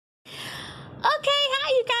Okay,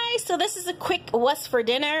 hi you guys. So this is a quick what's for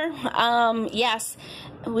dinner. Yes,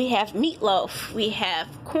 we have meatloaf, we have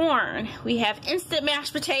corn, we have instant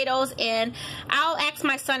mashed potatoes, and I'll ask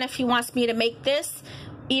my son if he wants me to make this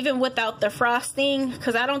even without the frosting,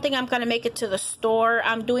 because I don't think I'm gonna make it to the store.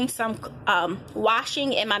 I'm doing some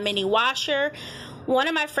washing in my mini washer. One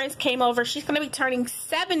of my friends came over. She's gonna be turning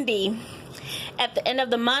 70 at the end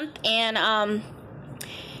of the month, and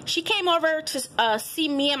she came over to see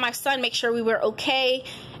me and my son, make sure we were okay.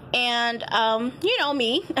 And you know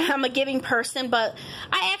me, I'm a giving person, but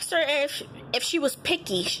I asked her if she was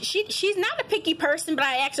picky. She's not a picky person, but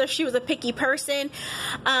I asked her if she was a picky person.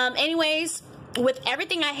 Anyways, with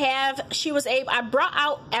everything I have, she was able. I brought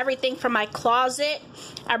out everything from my closet.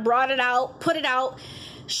 I brought it out, put it out.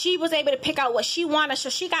 She was able to pick out what she wanted, so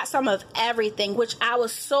she got some of everything, which I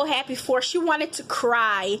was so happy for. She wanted to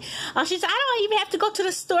cry. She said, I don't even have to go to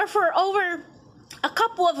the store for over a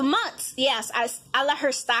couple of months. Yes, I let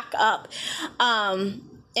her stock up. And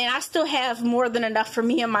I still have more than enough for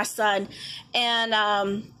me and my son.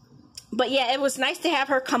 And but yeah, it was nice to have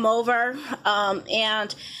her come over.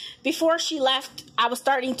 And before she left, I was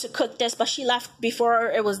starting to cook this, but she left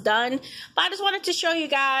before it was done. But I just wanted to show you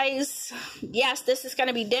guys, yes, this is going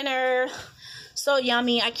to be dinner. So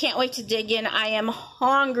yummy. I can't wait to dig in. I am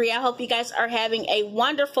hungry. I hope you guys are having a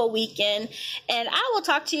wonderful weekend. And I will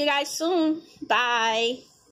talk to you guys soon. Bye.